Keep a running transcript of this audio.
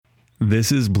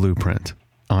This is Blueprint.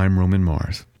 I'm Roman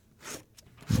Mars.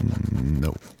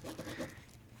 No.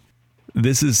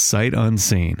 This is Sight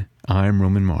Unseen. I'm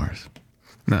Roman Mars.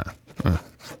 Nah.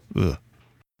 Ugh.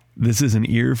 This is An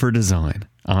Ear for Design.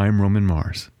 I'm Roman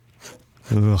Mars.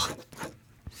 Ugh.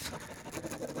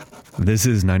 This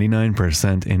is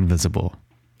 99% Invisible.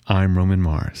 I'm Roman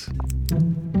Mars.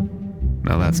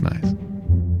 Now that's nice.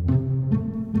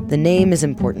 The name is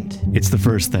important. It's the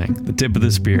first thing, the tip of the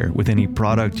spear with any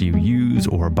product you use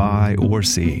or buy or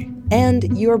see.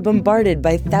 And you're bombarded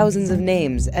by thousands of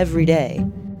names every day.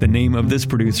 The name of this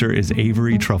producer is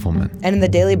Avery Trufelman. And in the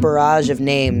daily barrage of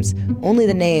names, only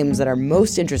the names that are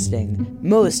most interesting,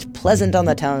 most pleasant on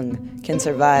the tongue, can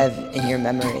survive in your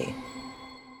memory.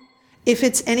 If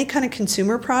it's any kind of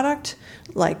consumer product,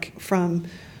 like from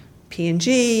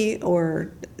P&G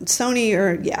or Sony,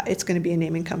 it's going to be a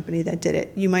naming company that did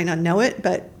it. You might not know it,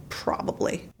 but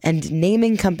probably. And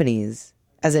naming companies,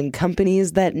 as in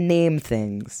companies that name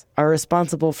things, are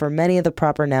responsible for many of the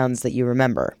proper nouns that you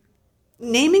remember.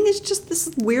 Naming is just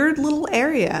this weird little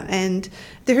area, and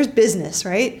there's business,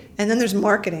 right? And then there's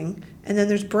marketing, and then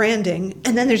there's branding,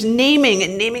 and then there's naming,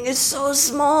 and naming is so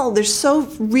small. There's so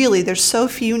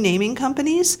few naming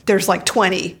companies. There's like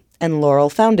 20. And Laurel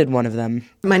founded one of them.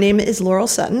 My name is Laurel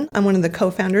Sutton. I'm one of the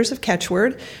co-founders of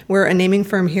Catchword. We're a naming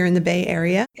firm here in the Bay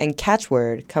Area. And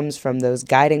catchword comes from those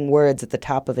guiding words at the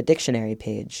top of a dictionary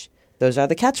page. Those are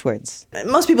the catchwords.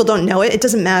 Most people don't know it. It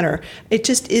doesn't matter. It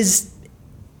just is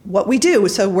what we do.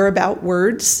 So we're about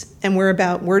words, and we're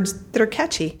about words that are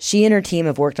catchy. She and her team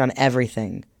have worked on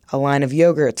everything. A line of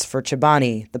yogurts for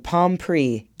Chobani, the Palm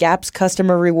Pre, Gap's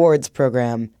customer rewards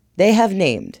program. They have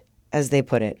named, as they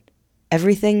put it,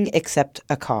 everything except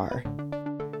a car.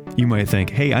 You might think,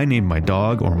 hey, I named my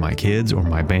dog or my kids or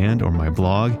my band or my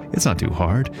blog. It's not too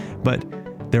hard. But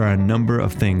there are a number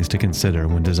of things to consider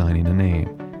when designing a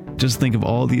name. Just think of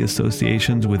all the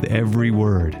associations with every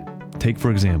word. Take,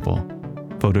 for example,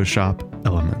 Photoshop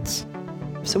Elements.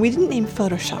 So we didn't name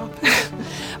Photoshop,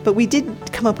 but we did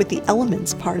come up with the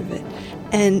elements part of it.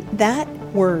 And that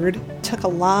word took a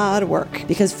lot of work.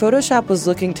 Because Photoshop was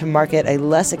looking to market a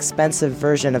less expensive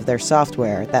version of their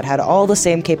software that had all the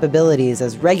same capabilities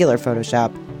as regular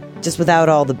Photoshop, just without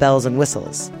all the bells and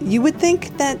whistles. You would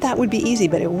think that would be easy,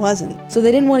 but it wasn't. So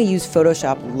they didn't want to use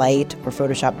Photoshop Lite or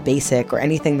Photoshop Basic or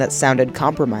anything that sounded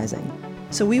compromising.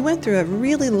 So we went through a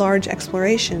really large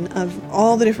exploration of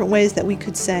all the different ways that we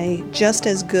could say just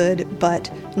as good, but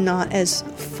not as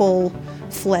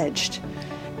full-fledged.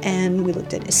 And we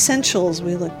looked at essentials,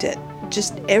 we looked at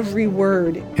just every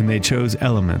word. And they chose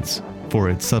Elements for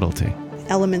its subtlety.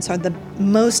 Elements are the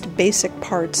most basic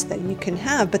parts that you can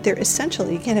have, but they're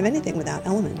essential. You can't have anything without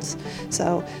elements.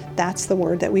 So that's the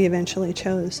word that we eventually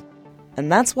chose.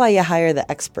 And that's why you hire the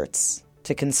experts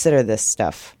to consider this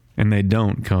stuff. And they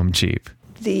don't come cheap.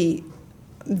 The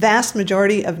vast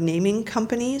majority of naming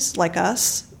companies like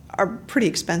us are pretty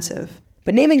expensive.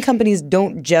 But naming companies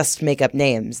don't just make up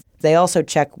names. They also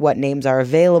check what names are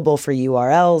available for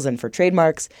URLs and for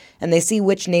trademarks, and they see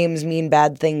which names mean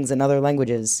bad things in other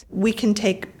languages. We can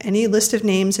take any list of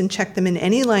names and check them in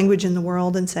any language in the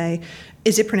world and say,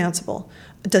 is it pronounceable?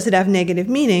 Does it have negative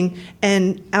meaning?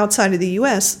 And outside of the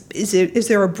U.S., is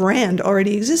there a brand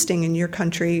already existing in your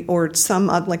country or some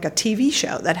like a TV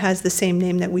show that has the same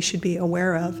name that we should be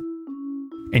aware of?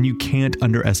 And you can't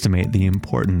underestimate the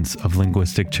importance of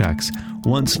linguistic checks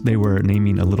once they were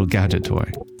naming a little gadget toy.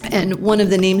 And one of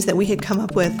the names that we had come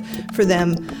up with for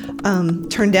them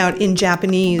turned out in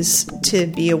Japanese to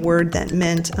be a word that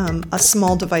meant a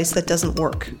small device that doesn't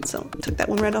work. So I took that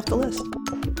one right off the list.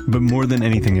 But more than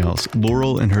anything else,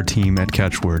 Laurel and her team at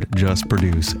Catchword just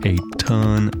produce a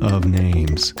ton of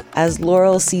names. As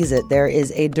Laurel sees it, there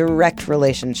is a direct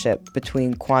relationship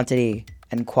between quantity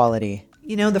and quality.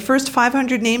 You know, the first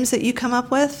 500 names that you come up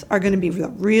with are going to be the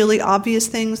really obvious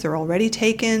things. They're already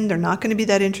taken. They're not going to be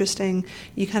that interesting.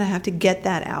 You kind of have to get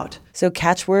that out. So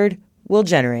Catchword will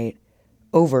generate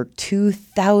over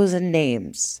 2,000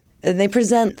 names. And they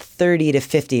present 30 to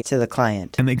 50 to the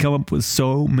client. And they come up with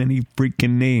so many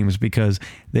freaking names because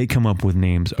they come up with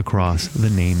names across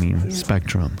the naming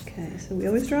spectrum. Okay, so we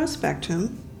always draw a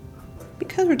spectrum.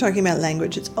 Because we're talking about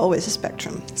language, it's always a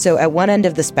spectrum. So at one end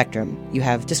of the spectrum, you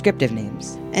have descriptive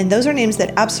names. And those are names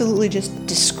that absolutely just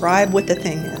describe what the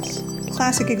thing is.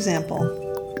 Classic example,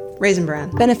 Raisin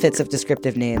Bran. Benefits of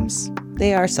descriptive names.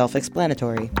 They are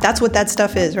self-explanatory. That's what that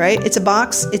stuff is, right? It's a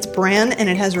box, it's bran, and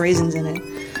it has raisins in it.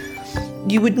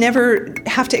 You would never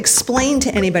have to explain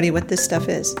to anybody what this stuff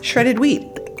is. Shredded wheat.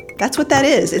 That's what that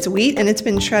is. It's wheat and it's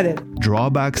been shredded.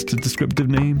 Drawbacks to descriptive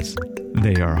names?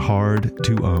 they are hard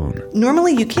to own.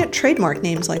 Normally, you can't trademark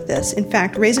names like this. In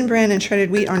fact, Raisin Bran and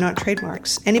shredded wheat are not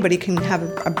trademarks. Anybody can have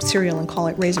a cereal and call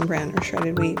it Raisin Bran or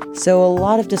shredded wheat. So a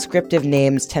lot of descriptive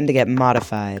names tend to get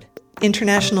modified.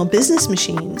 International Business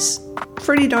Machines,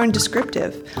 pretty darn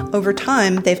descriptive. Over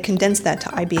time, they've condensed that to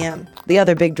IBM. The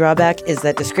other big drawback is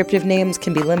that descriptive names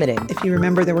can be limiting. If you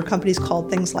remember, there were companies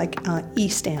called things like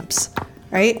e-stamps,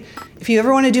 right? If you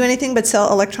ever want to do anything but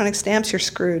sell electronic stamps, you're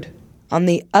screwed. On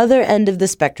the other end of the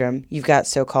spectrum, you've got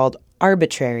so-called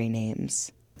arbitrary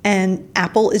names. And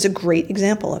Apple is a great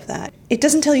example of that. It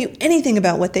doesn't tell you anything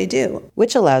about what they do.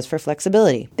 Which allows for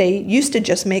flexibility. They used to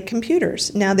just make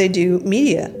computers. Now they do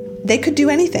media. They could do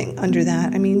anything under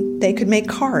that. I mean, they could make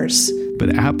cars.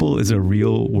 But Apple is a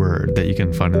real word that you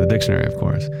can find in the dictionary, of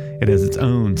course. It has its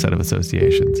own set of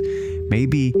associations.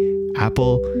 Maybe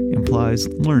Apple implies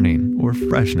learning or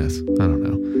freshness. I don't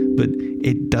know. But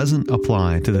it doesn't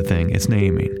apply to the thing it's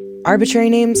naming.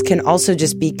 Arbitrary names can also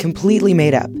just be completely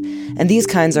made up, and these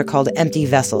kinds are called empty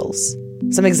vessels.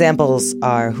 Some examples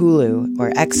are Hulu,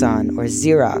 or Exxon, or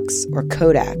Xerox, or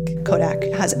Kodak. Kodak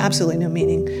has absolutely no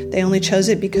meaning. They only chose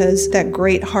it because that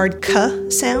great hard K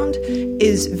sound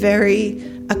is very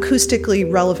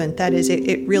acoustically relevant. That is,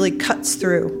 it really cuts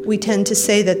through. We tend to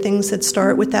say that things that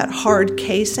start with that hard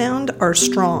K sound are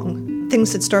strong.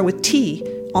 Things that start with T,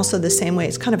 also the same way.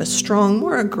 It's kind of a strong,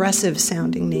 more aggressive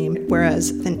sounding name, whereas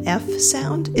an F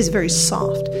sound is very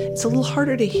soft. It's a little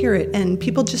harder to hear it, and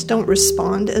people just don't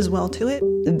respond as well to it.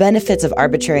 The benefits of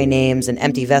arbitrary names and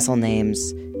empty vessel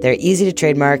names: they're easy to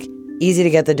trademark, easy to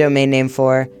get the domain name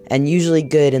for, and usually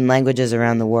good in languages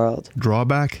around the world.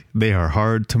 Drawback: they are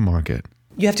hard to market.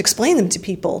 You have to explain them to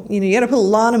people. You got to put a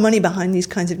lot of money behind these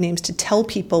kinds of names to tell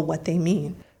people what they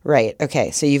mean. Right,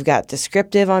 okay, so you've got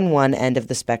descriptive on one end of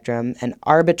the spectrum and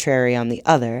arbitrary on the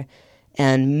other,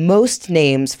 and most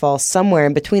names fall somewhere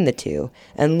in between the two,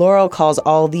 and Laurel calls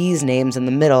all these names in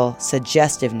the middle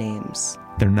suggestive names.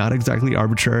 They're not exactly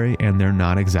arbitrary, and they're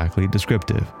not exactly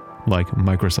descriptive, like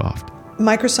Microsoft.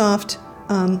 Microsoft,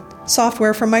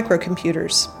 software for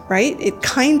microcomputers, right? It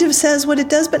kind of says what it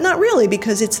does, but not really,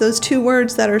 because it's those two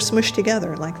words that are smushed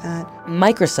together like that.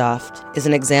 Microsoft is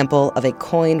an example of a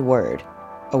coined word.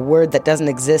 A word that doesn't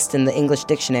exist in the English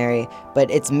dictionary,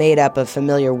 but it's made up of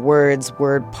familiar words,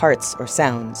 word parts, or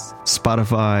sounds.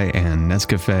 Spotify and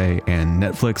Nescafe and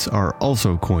Netflix are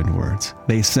also coined words.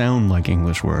 They sound like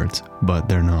English words, but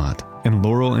they're not. And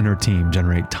Laurel and her team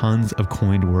generate tons of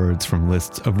coined words from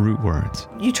lists of root words.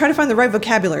 You try to find the right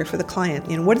vocabulary for the client.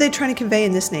 What are they trying to convey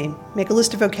in this name? Make a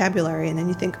list of vocabulary, and then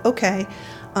you think, okay,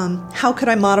 how could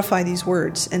I modify these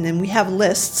words? And then we have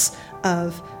lists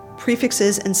of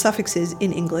prefixes and suffixes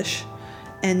in English,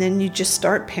 and then you just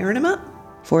start pairing them up.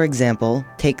 For example,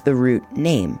 take the root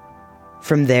name.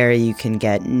 From there you can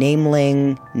get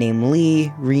nameling,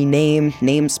 namely, rename,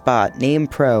 namespot,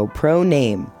 namepro,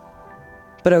 proname.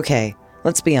 But okay,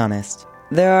 let's be honest.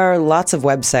 There are lots of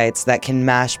websites that can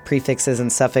mash prefixes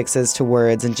and suffixes to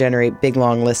words and generate big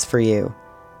long lists for you.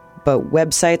 But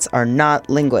websites are not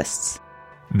linguists.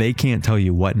 They can't tell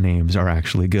you what names are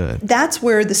actually good. That's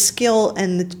where the skill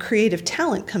and the creative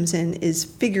talent comes in, is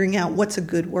figuring out what's a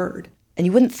good word. And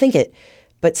you wouldn't think it,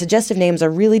 but suggestive names are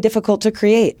really difficult to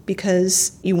create.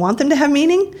 Because you want them to have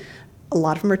meaning. A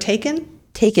lot of them are taken.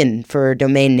 Taken for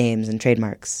domain names and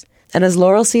trademarks. And as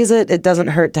Laurel sees it, it doesn't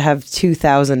hurt to have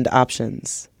 2,000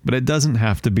 options. But it doesn't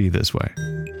have to be this way.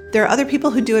 There are other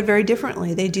people who do it very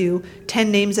differently. They do 10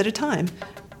 names at a time.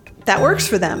 That works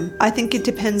for them. I think it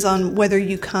depends on whether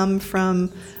you come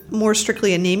from more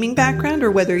strictly a naming background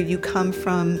or whether you come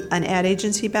from an ad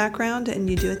agency background and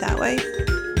you do it that way.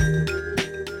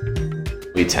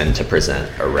 We tend to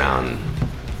present around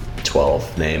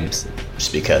 12 names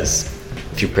just because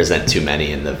if you present too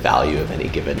many, and the value of any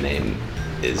given name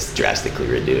is drastically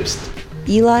reduced.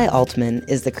 Eli Altman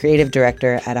is the creative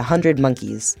director at 100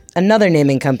 Monkeys, another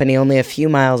naming company only a few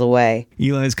miles away.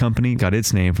 Eli's company got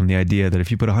its name from the idea that if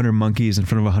you put 100 monkeys in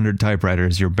front of 100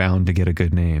 typewriters, you're bound to get a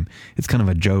good name. It's kind of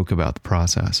a joke about the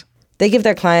process. They give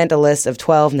their client a list of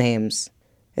 12 names.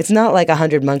 It's not like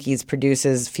 100 Monkeys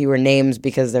produces fewer names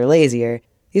because they're lazier.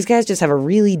 These guys just have a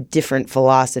really different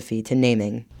philosophy to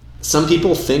naming. Some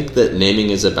people think that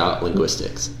naming is about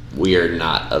linguistics. We are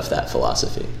not of that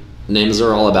philosophy. Names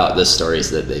are all about the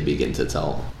stories that they begin to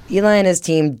tell. Eli and his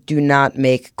team do not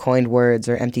make coined words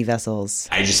or empty vessels.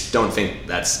 I just don't think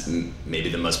that's maybe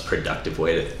the most productive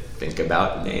way to think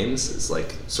about names, is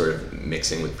like sort of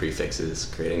mixing with prefixes,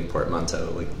 creating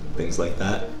portmanteau, like things like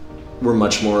that. We're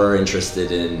much more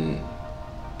interested in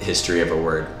history of a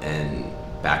word and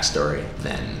backstory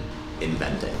than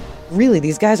inventing. Really,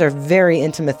 these guys are very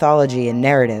into mythology and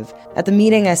narrative. At the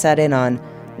meeting I sat in on,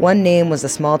 one name was a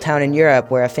small town in Europe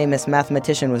where a famous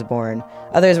mathematician was born.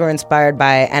 Others were inspired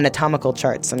by anatomical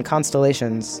charts and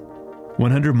constellations.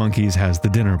 100 Monkeys has the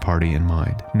dinner party in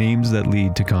mind, names that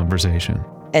lead to conversation.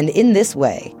 And in this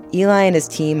way, Eli and his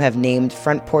team have named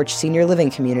front porch senior living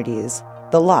communities.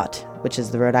 The Lot, which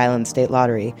is the Rhode Island State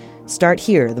Lottery. Start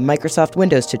Here, the Microsoft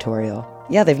Windows tutorial.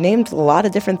 Yeah, they've named a lot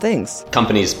of different things.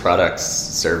 Companies, products,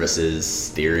 services,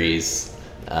 theories.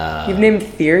 You've named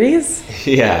theories?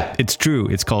 Yeah. It's true.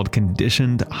 It's called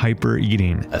conditioned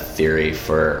hyper-eating. A theory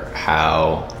for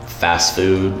how fast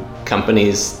food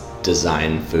companies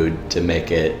design food to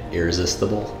make it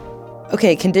irresistible.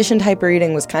 Okay, conditioned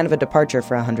hyper-eating was kind of a departure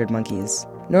for 100 Monkeys.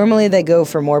 Normally they go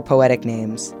for more poetic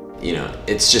names. You know,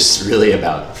 it's just really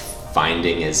about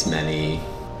finding as many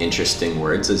interesting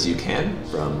words as you can,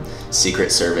 from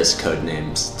Secret Service code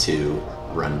names to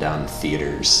rundown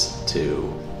theaters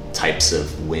to types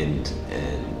of wind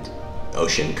and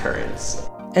ocean currents.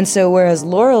 And so whereas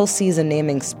Laurel sees a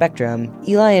naming spectrum,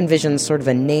 Eli envisions sort of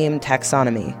a name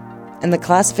taxonomy. And the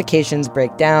classifications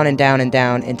break down and down and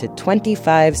down into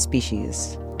 25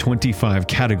 species. 25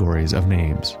 categories of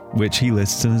names, which he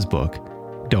lists in his book.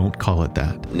 Don't call it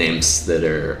that. Names that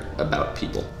are about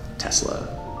people.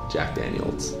 Tesla, Jack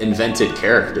Daniels. Invented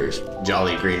characters.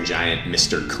 Jolly Green Giant,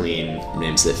 Mr. Clean.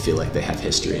 Names that feel like they have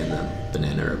history in them.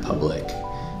 Banana Republic,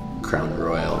 Crown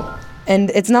Royal.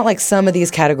 And it's not like some of these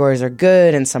categories are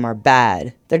good and some are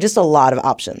bad. They're just a lot of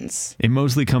options. It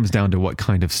mostly comes down to what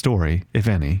kind of story, if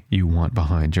any, you want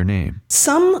behind your name.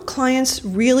 Some clients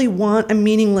really want a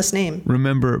meaningless name.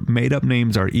 Remember, made-up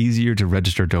names are easier to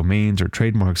register domains or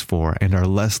trademarks for and are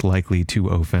less likely to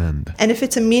offend. And if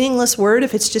it's a meaningless word,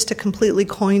 if it's just a completely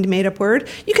coined, made-up word,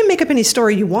 you can make up any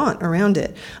story you want around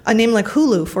it. A name like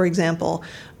Hulu, for example,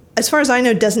 as far as I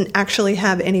know, doesn't actually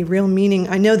have any real meaning.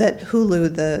 I know that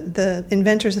Hulu, the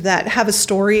inventors of that, have a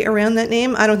story around that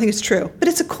name. I don't think it's true. But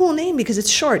it's a cool name because it's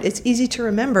short. It's easy to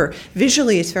remember.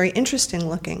 Visually, it's very interesting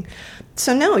looking.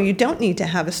 So no, you don't need to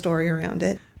have a story around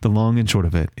it. The long and short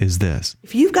of it is this.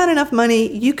 If you've got enough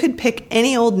money, you could pick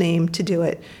any old name to do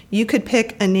it. You could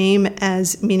pick a name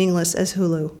as meaningless as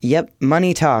Hulu. Yep,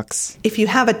 money talks. If you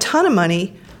have a ton of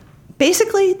money,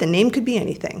 basically, the name could be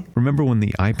anything. Remember when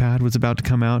the iPad was about to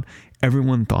come out?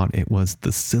 Everyone thought it was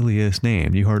the silliest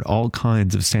name. You heard all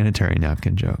kinds of sanitary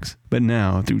napkin jokes. But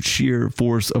now, through sheer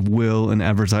force of will and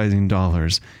advertising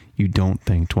dollars, you don't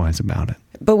think twice about it.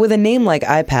 But with a name like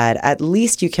iPad, at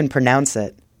least you can pronounce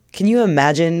it. Can you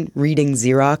imagine reading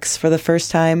Xerox for the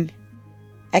first time?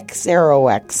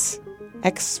 Xerox.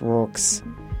 Xerox.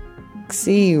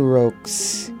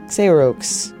 Xerox.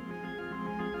 Xerox.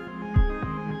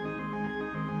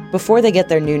 Before they get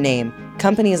their new name,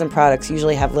 companies and products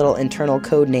usually have little internal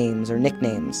code names or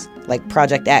nicknames, like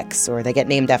Project X, or they get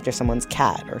named after someone's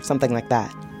cat, or something like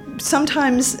that.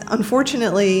 Sometimes,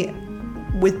 unfortunately,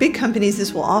 with big companies,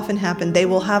 this will often happen. They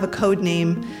will have a code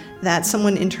name that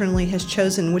someone internally has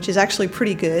chosen, which is actually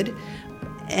pretty good,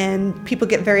 and people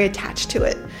get very attached to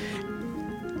it.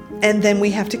 And then we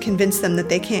have to convince them that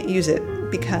they can't use it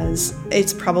because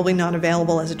it's probably not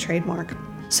available as a trademark.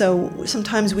 So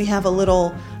sometimes we have a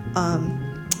little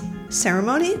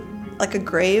ceremony, like a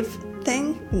grave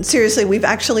thing. And seriously, we've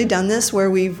actually done this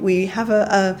where we have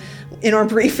in our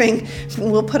briefing,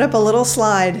 we'll put up a little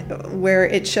slide where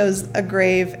it shows a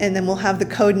grave, and then we'll have the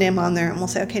code name on there, and we'll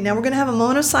say, okay, now we're going to have a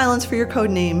moment of silence for your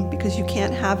code name because you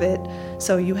can't have it,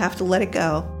 so you have to let it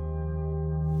go.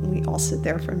 And we all sit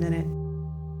there for a minute.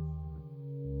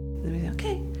 And then we say,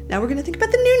 okay, now we're going to think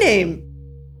about the new name.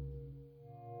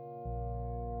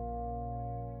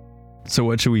 So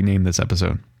what should we name this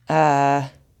episode?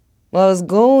 Well, I was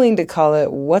going to call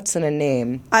it What's in a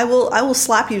Name. I will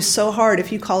slap you so hard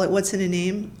if you call it What's in a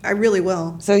Name. I really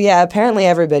will. So yeah, apparently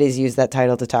everybody's used that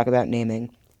title to talk about naming.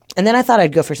 And then I thought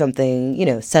I'd go for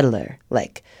something, subtler,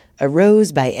 like A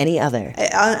Rose by Any Other.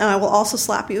 And I will also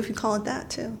slap you if you call it that,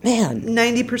 too. Man.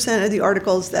 90% of the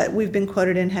articles that we've been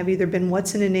quoted in have either been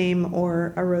What's in a Name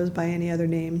or A Rose by Any Other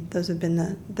Name. Those have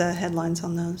been the headlines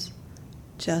on those.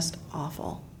 Just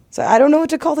awful. So I don't know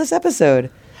what to call this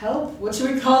episode. Help! What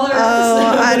should we call our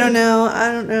episode? I don't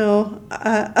know.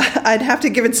 I'd have to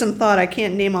give it some thought. I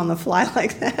can't name on the fly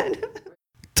like that.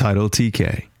 Title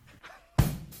TK.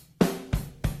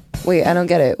 Wait, I don't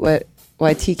get it. Why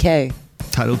TK?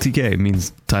 Title TK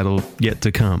means title yet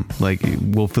to come. Like,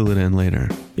 we'll fill it in later.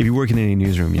 If you work in any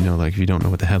newsroom, if you don't know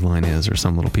what the headline is or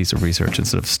some little piece of research,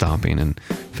 instead of stopping and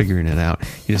figuring it out,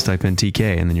 you just type in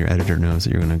TK and then your editor knows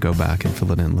that you're going to go back and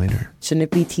fill it in later. Shouldn't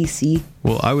it be TC?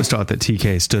 Well, I was taught that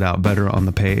TK stood out better on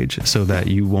the page so that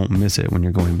you won't miss it when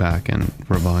you're going back and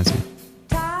revising.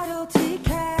 Title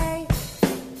TK.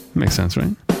 Makes sense,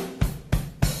 right?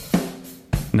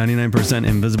 99%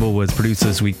 Invisible was produced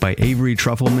this week by Avery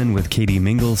Truffleman with Katie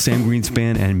Mingle, Sam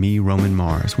Greenspan, and me, Roman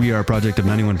Mars. We are a project of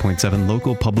 91.7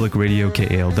 local public radio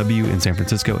KALW in San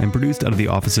Francisco and produced out of the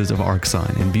offices of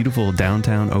ArcSign in beautiful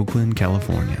downtown Oakland,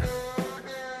 California.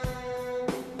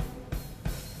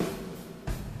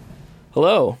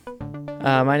 Hello.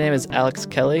 My name is Alex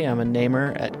Kelly. I'm a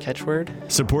namer at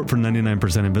Catchword. Support for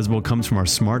 99% Invisible comes from our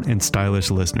smart and stylish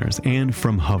listeners and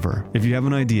from Hover. If you have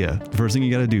an idea, the first thing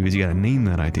you got to do is you got to name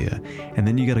that idea, and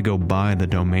then you got to go buy the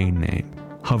domain name.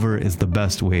 Hover is the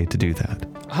best way to do that.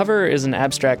 Hover is an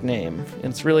abstract name.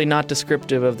 It's really not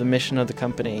descriptive of the mission of the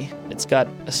company. It's got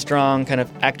a strong kind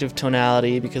of active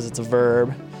tonality because it's a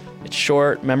verb. It's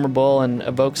short, memorable, and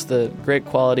evokes the great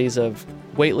qualities of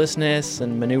weightlessness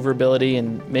and maneuverability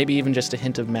and maybe even just a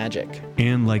hint of magic.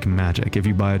 And like magic, if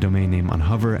you buy a domain name on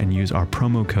Hover and use our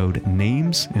promo code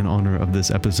NAMES in honor of this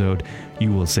episode,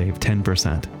 you will save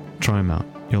 10%. Try them out.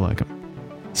 You'll like them.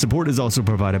 Support is also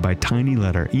provided by Tiny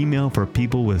Letter, email for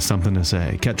people with something to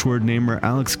say. Catchword namer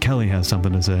Alex Kelly has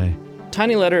something to say.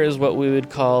 Tiny Letter is what we would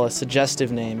call a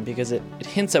suggestive name because it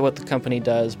hints at what the company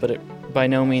does, but it by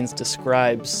no means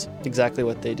describes exactly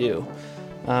what they do.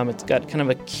 It's got kind of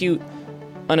a cute,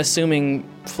 unassuming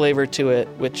flavor to it,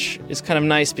 which is kind of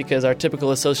nice because our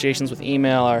typical associations with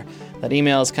email are that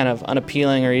email is kind of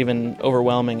unappealing or even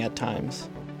overwhelming at times.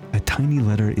 A tiny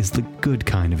letter is the good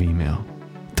kind of email.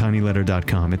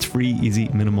 tinyletter.com. It's free, easy,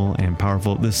 minimal, and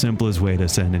powerful. The simplest way to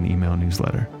send an email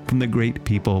newsletter from the great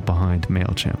people behind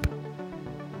MailChimp.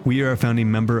 We are a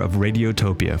founding member of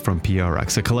Radiotopia from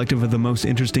PRX, a collective of the most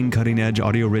interesting, cutting-edge,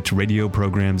 audio-rich radio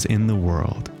programs in the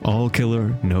world. All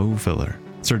killer, no filler.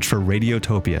 Search for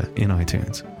Radiotopia in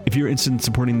iTunes. If you're interested in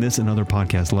supporting this and other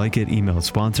podcasts like it, email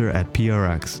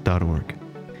sponsor@prx.org.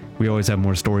 We always have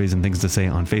more stories and things to say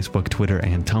on Facebook, Twitter,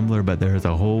 and Tumblr, but there's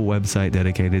a whole website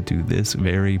dedicated to this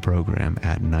very program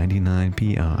at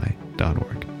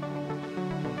 99pi.org.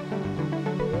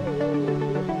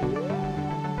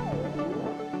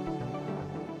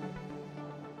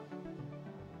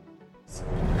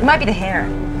 It might be the hair.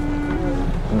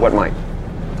 What might?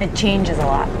 It changes a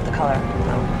lot, the color.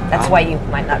 That's why you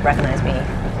might not recognize me.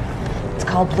 It's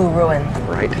called Blue Ruin.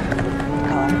 Right.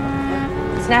 Color.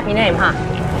 Snappy name, huh?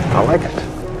 I like it.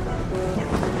 Yeah.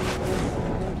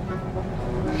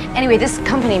 Anyway, this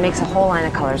company makes a whole line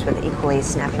of colors with equally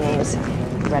snappy names.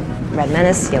 Red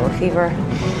Menace, Yellow Fever,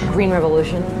 Green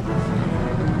Revolution.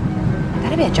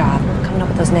 That'd be a job, coming up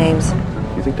with those names.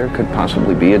 You think there could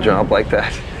possibly be a job like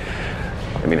that?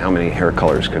 I mean, how many hair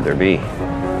colors could there be?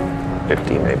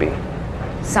 50, maybe.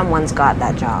 Someone's got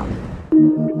that job.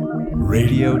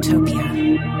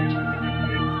 Radiotopia.